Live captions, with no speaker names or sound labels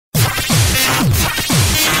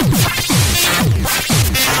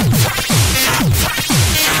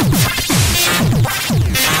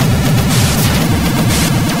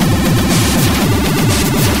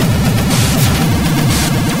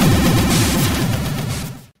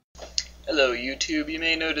Hello YouTube, you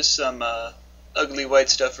may notice some ugly white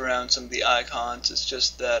stuff around some of the icons. It's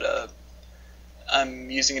just that I'm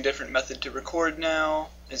using a different method to record now.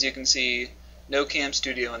 As you can see, no Cam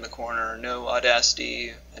Studio in the corner, no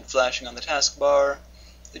Audacity and flashing on the taskbar.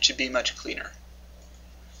 It should be much cleaner.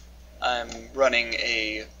 I'm running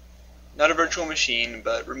not a virtual machine,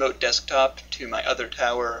 but remote desktop to my other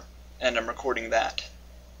tower, and I'm recording that.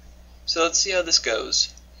 So let's see how this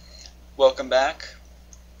goes. Welcome back.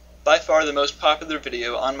 By far the most popular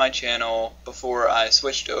video on my channel before I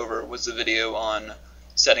switched over was the video on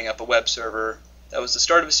setting up a web server. That was the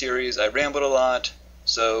start of a series. I rambled a lot,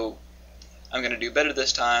 so I'm going to do better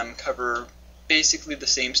this time, cover basically the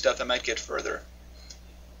same stuff I might get further.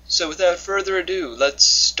 So without further ado, let's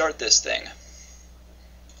start this thing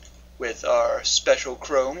with our special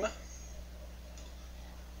Chrome.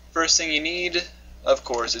 First thing you need, of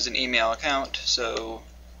course, is an email account, so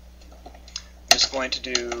I'm just going to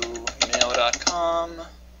do mail.com,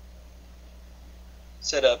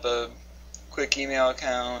 set up a quick email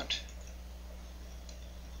account.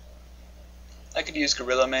 I could use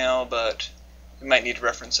Gorilla Mail, but we might need to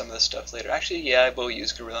reference some of this stuff later. Actually, yeah, I will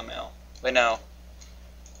use Gorilla Mail. Wait, no.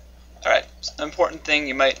 Alright, important thing,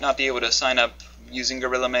 you might not be able to sign up using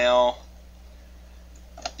Gorilla Mail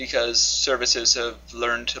because services have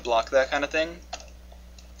learned to block that kind of thing.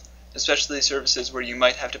 Especially services where you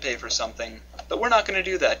might have to pay for something. But we're not going to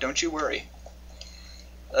do that, don't you worry.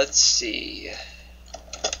 Let's see.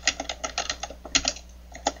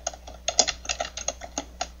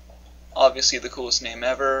 Obviously the coolest name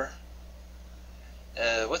ever.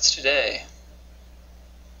 What's today?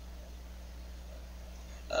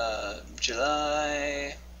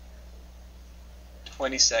 July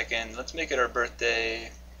 22nd. Let's make it our birthday.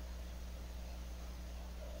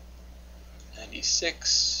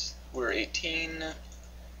 96. We're 18.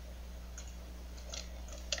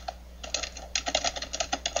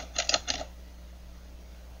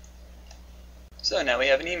 So now we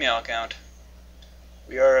have an email account.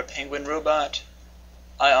 We are a Penguin robot.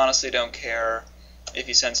 I honestly don't care if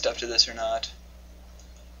you send stuff to this or not.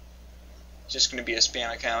 It's just going to be a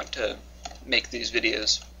spam account to make these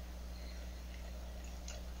videos.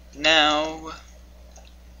 Now,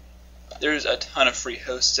 there's a ton of free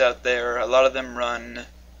hosts out there. A lot of them run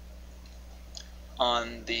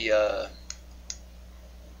on the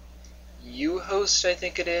uhost, I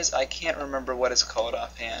think it is. I can't remember what it's called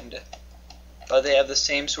offhand. But they have the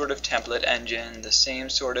same sort of template engine, the same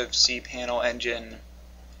sort of cPanel engine.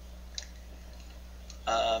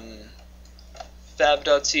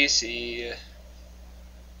 Fab.cc,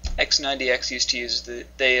 X90X used to use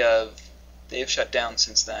they've shut down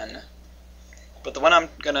since then. But the one I'm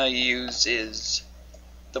gonna use is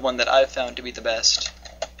the one that I've found to be the best,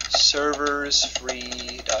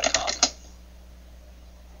 serversfree.com.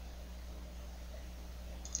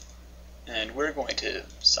 And we're going to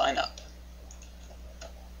sign up.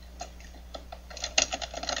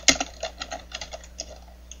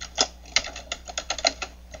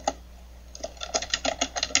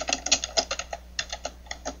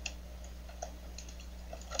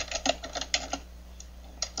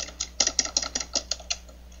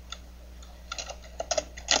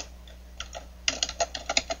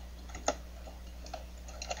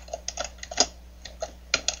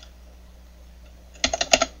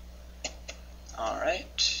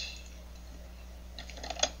 Alright.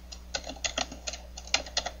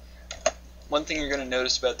 One thing you're going to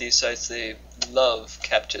notice about these sites, they love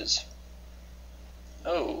CAPTCHAs.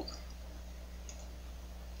 Oh.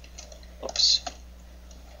 Oops.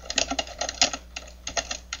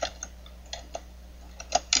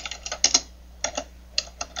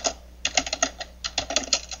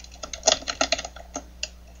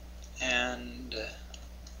 And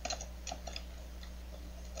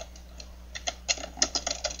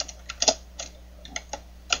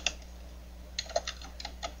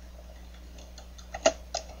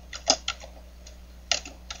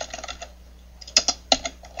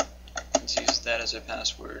let's use that as a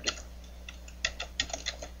password.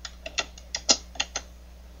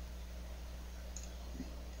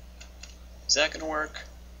 Is that going to work?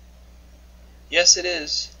 Yes, it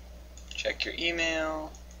is. Check your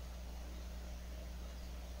email.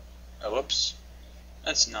 Oh, whoops.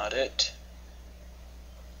 That's not it.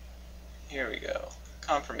 Here we go.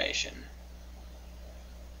 Confirmation.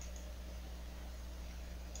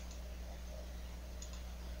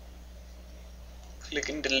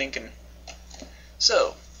 Clickin' to Lincoln.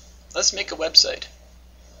 So, let's make a website.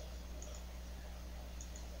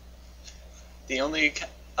 The only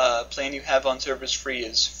plan you have on Servers Free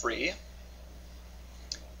is free.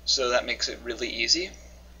 so that makes it really easy.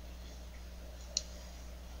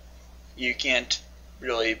 You can't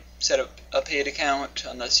really set up a paid account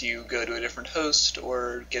unless you go to a different host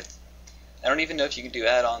or get... I don't even know if you can do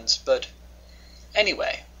add-ons, but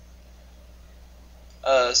anyway.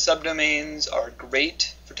 Subdomains are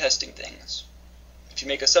great for testing things. If you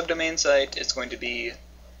make a subdomain site, it's going to be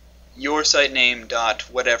your site name dot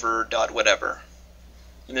whatever dot whatever.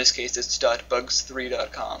 In this case, it's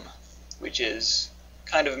 .bugs3.com, which is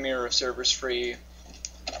kind of a mirror of Servers Free.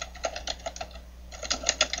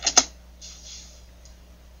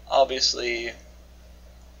 Obviously,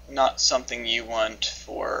 not something you want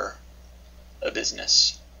for a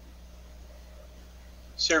business.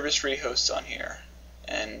 Servers Free hosts on here,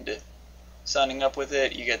 and signing up with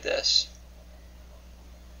it, you get this.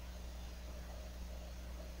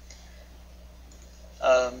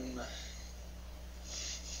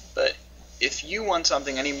 But if you want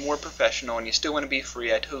something any more professional and you still want to be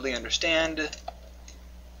free, I totally understand.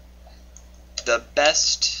 The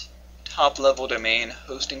best top-level domain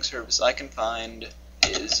hosting service I can find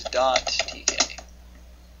is .tk.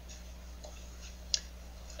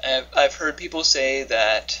 I've heard people say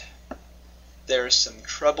that there's some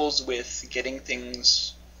troubles with getting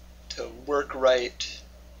things to work right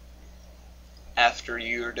after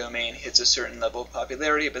your domain hits a certain level of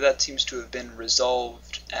popularity, but that seems to have been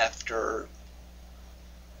resolved after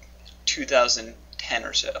 2010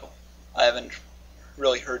 or so. I haven't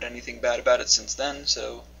really heard anything bad about it since then,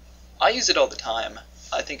 so I use it all the time.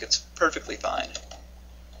 I think it's perfectly fine.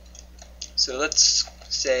 So let's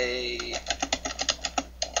say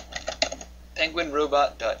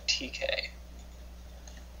penguinrobot.tk.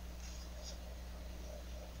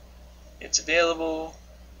 It's available.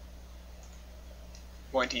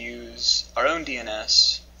 We're going to use our own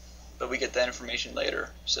DNS, but we get that information later.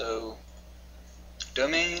 So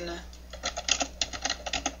domain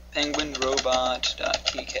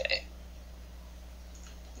penguinrobot.tk.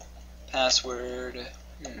 Password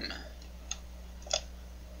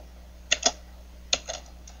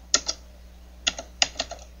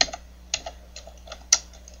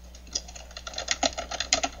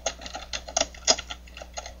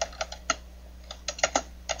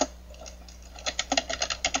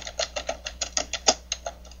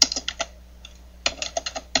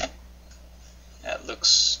That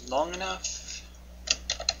looks long enough.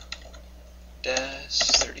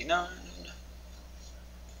 -39.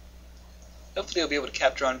 Hopefully I'll be able to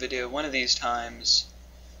capture on video one of these times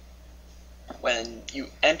when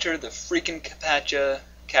you enter the freaking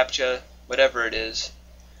CAPTCHA, whatever it is,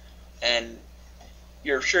 and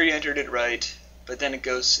you're sure you entered it right, but then it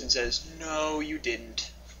goes and says, no, you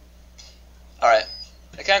didn't. Alright,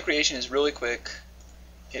 account creation is really quick.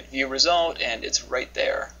 Hit view result, and it's right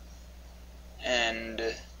there.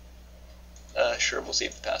 And, sure, we'll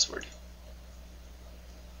save the password.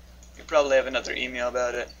 You probably have another email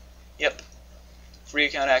about it. Yep. Free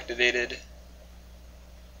account activated.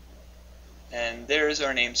 And there's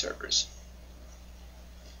our name servers.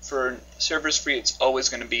 For Servers Free, it's always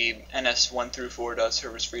going to be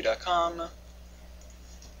ns1through4.serversfree.com.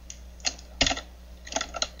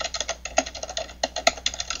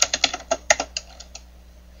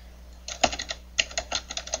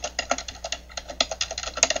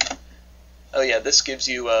 Oh yeah, this gives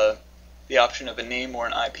you the option of a name or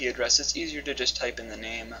an IP address. It's easier to just type in the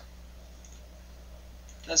name.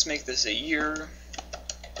 Let's make this a year.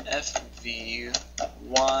 FVYZUVWL.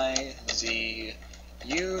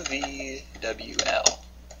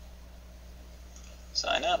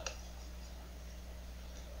 Sign up.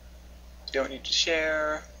 Don't need to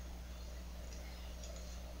share.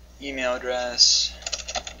 Email address.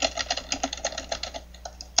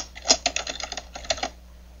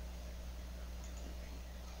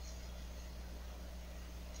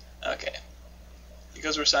 Okay.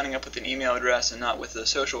 Because we're signing up with an email address and not with a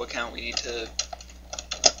social account, we need to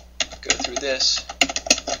go through this.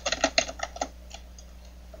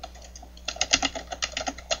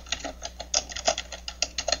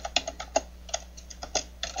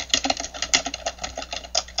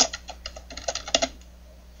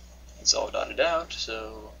 It's all dotted out,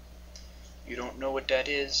 so you don't know what that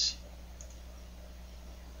is.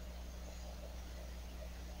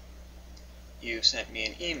 You sent me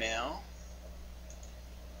an email.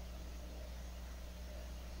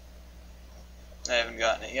 I haven't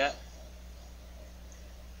gotten it yet.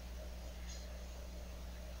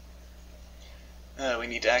 We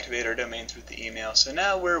need to activate our domain through the email, so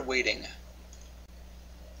now we're waiting.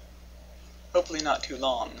 Hopefully not too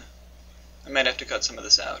long. I might have to cut some of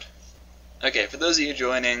this out. Okay, for those of you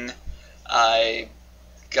joining, I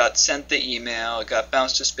got sent the email, it got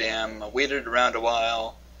bounced to spam, I waited around a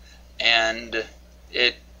while, and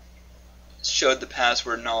it showed the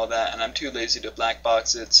password and all of that, and I'm too lazy to black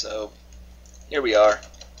box it, so here we are.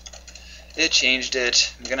 It changed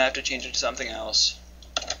it. I'm gonna have to change it to something else.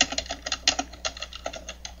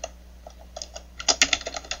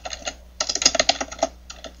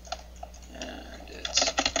 And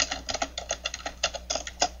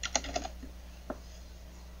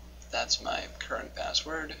that's my current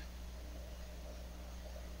password.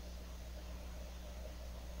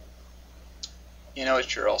 You know what,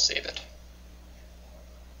 sure, I'll save it.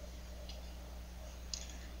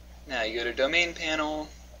 Now you go to domain panel.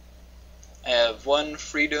 I have one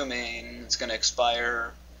free domain. It's going to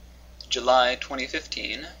expire July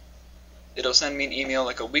 2015. It'll send me an email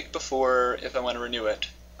like a week before if I want to renew it.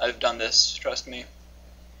 I've done this, trust me.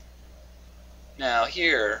 Now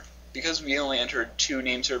here, because we only entered 2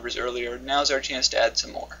 name servers earlier, now's our chance to add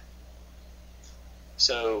some more.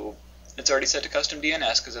 So it's already set to custom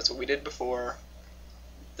DNS because that's what we did before.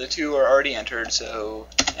 The 2 are already entered, so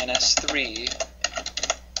NS3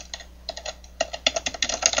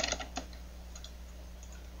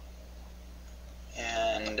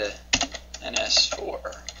 and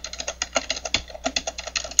NS4.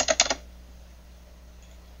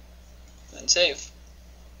 Then save.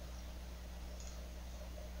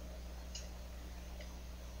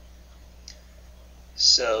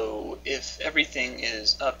 So if everything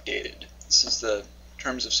is updated, this is the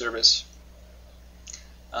terms of service.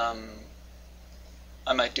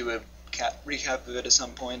 I might do a recap of it at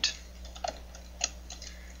some point.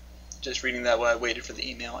 Just reading that while I waited for the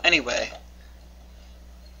email. Anyway.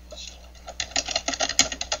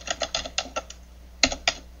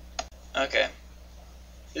 Okay.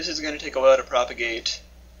 This is going to take a while to propagate.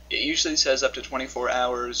 It usually says up to 24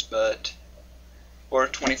 hours, or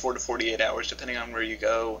 24 to 48 hours, depending on where you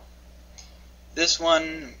go. This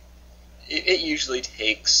one, it usually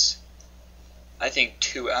takes, I think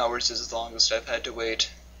 2 hours is the longest I've had to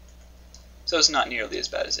wait. So it's not nearly as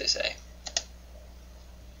bad as they say.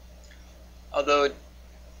 Although,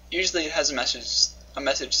 usually it has a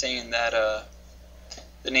message saying that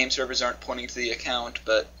the name servers aren't pointing to the account,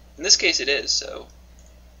 but in this case it is, so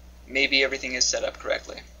maybe everything is set up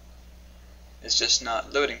correctly. It's just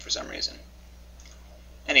not loading for some reason.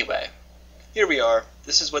 Anyway, here we are.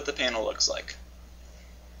 This is what the panel looks like.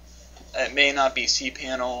 It may not be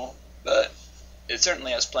cPanel, but it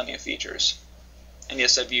certainly has plenty of features. And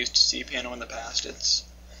yes, I've used cPanel in the past. It's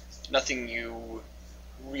nothing you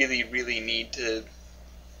really need to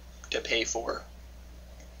pay for.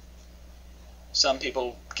 Some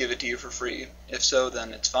people give it to you for free. If so,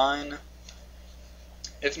 then it's fine.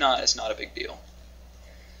 If not, it's not a big deal.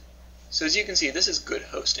 So as you can see, this is good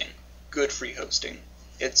hosting. Good free hosting.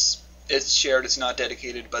 It's shared, it's not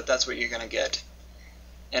dedicated, but that's what you're going to get.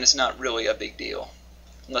 And it's not really a big deal.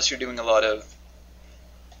 Unless you're doing a lot of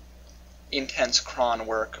intense cron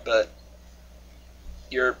work, but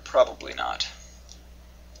you're probably not.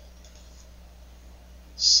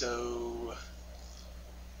 So,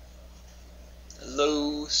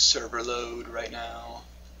 low server load right now.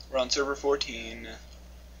 We're on server 14.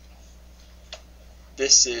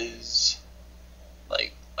 This is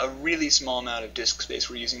like a really small amount of disk space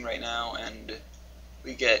we're using right now, and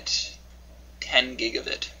we get 10 gig of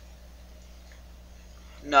it.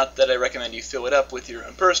 Not that I recommend you fill it up with your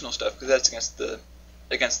own personal stuff, because that's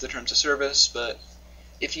against the terms of service, but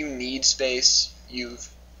if you need space, you've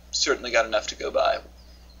certainly got enough to go by.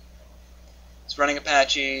 It's running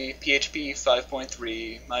Apache, PHP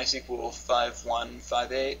 5.3, MySQL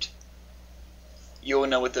 5.1.5.8. You'll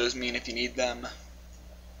know what those mean if you need them.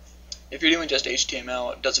 If you're doing just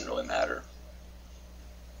HTML, it doesn't really matter,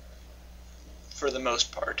 for the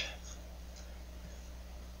most part.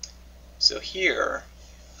 So here,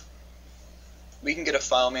 we can get a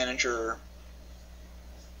file manager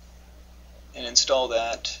and install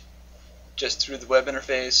that just through the web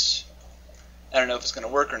interface. I don't know if it's going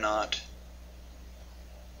to work or not.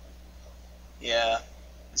 Yeah,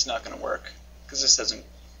 it's not going to work, because this hasn't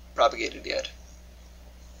propagated yet.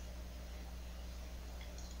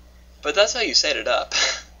 But that's how you set it up.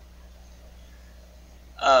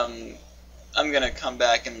 I'm going to come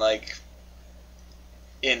back in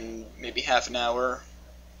maybe half an hour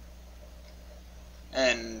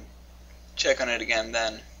and check on it again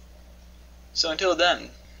then. So until then,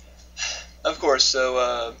 of course,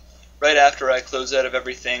 so right after I close out of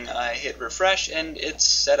everything, I hit refresh and it's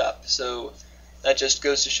set up. So that just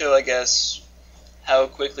goes to show, I guess, how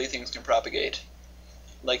quickly things can propagate.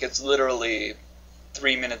 Like, it's literally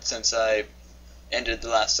 3 minutes since I ended the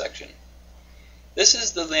last section. This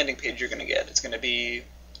is the landing page you're going to get. It's going to be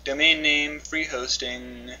domain name, free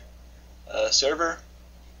hosting, server.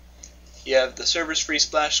 you have the servers free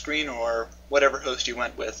splash screen or whatever host you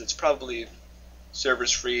went with. It's probably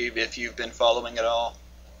servers free if you've been following it all.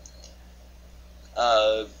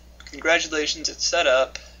 Congratulations, it's set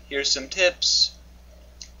up. Here's some tips.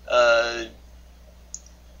 We're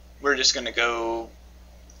just going to go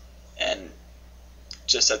and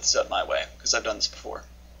just set this up my way, because I've done this before.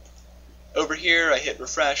 Over here, I hit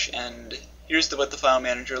refresh, and here's what the file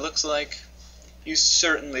manager looks like. You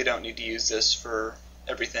certainly don't need to use this for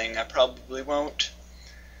everything. I probably won't.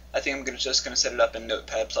 I think I'm just going to set it up in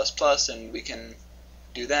Notepad++, and we can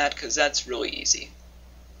do that, because that's really easy.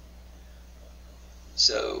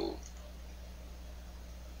 So,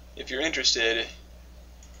 if you're interested,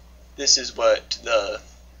 this is what the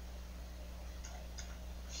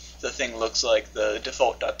thing looks like, the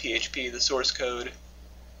default.php, the source code.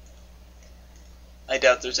 I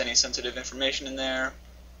doubt there's any sensitive information in there.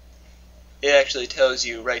 It actually tells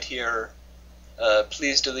you right here,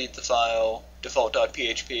 please delete the file,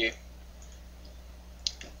 default.php.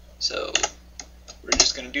 So, we're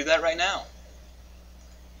just going to do that right now.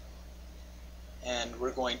 And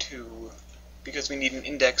we're going to, because we need an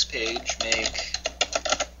index page, make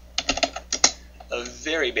a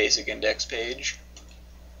very basic index page.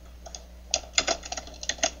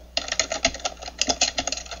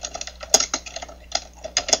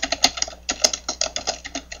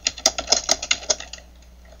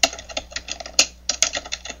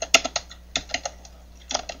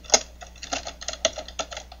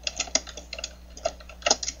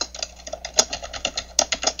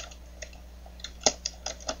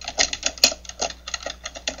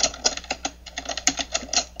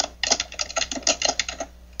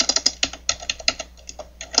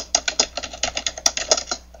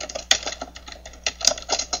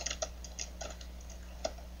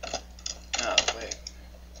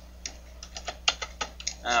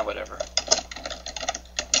 Whatever.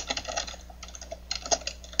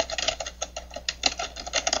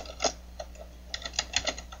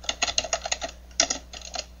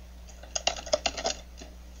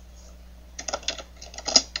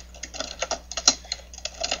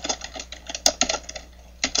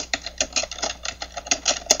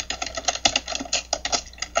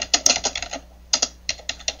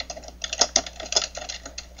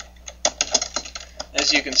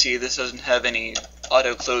 As you can see, this doesn't have any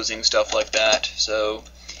auto-closing stuff like that, so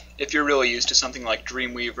if you're really used to something like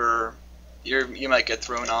Dreamweaver, you might get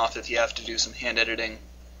thrown off if you have to do some hand editing.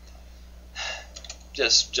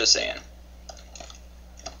 Just saying.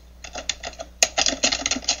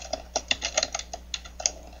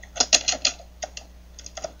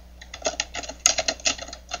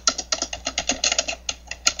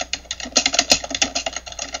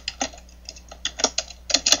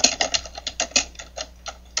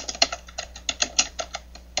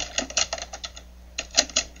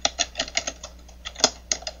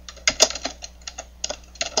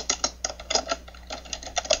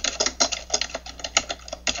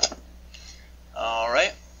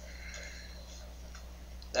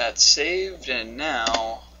 That's saved, and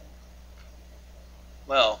now,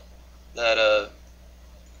 well, that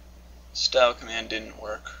style command didn't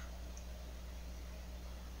work.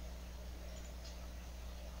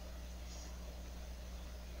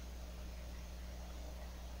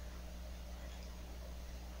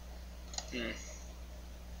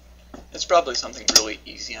 It's probably something really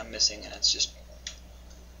easy I'm missing, and it's just,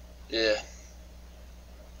 yeah.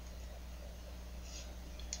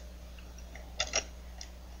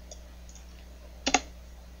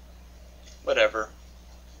 Whatever.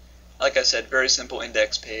 Like I said, very simple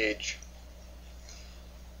index page.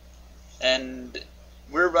 And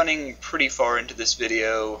we're running pretty far into this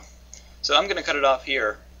video, so I'm going to cut it off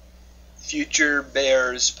here. Future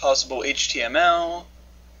bears possible HTML,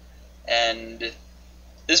 and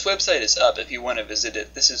this website is up if you want to visit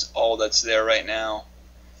it. This is all that's there right now.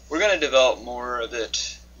 We're going to develop more of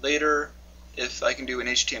it later if I can do an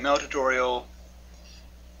HTML tutorial,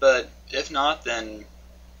 but if not, then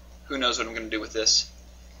who knows what I'm going to do with this.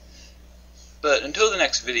 But until the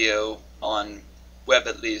next video, on web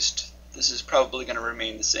at least, this is probably going to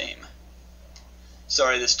remain the same.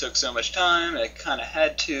 Sorry this took so much time, I kind of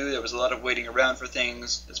had to, there was a lot of waiting around for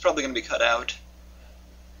things, it's probably going to be cut out.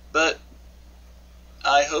 But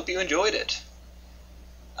I hope you enjoyed it.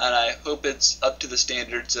 And I hope it's up to the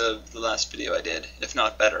standards of the last video I did, if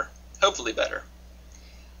not better. Hopefully better.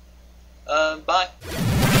 Bye.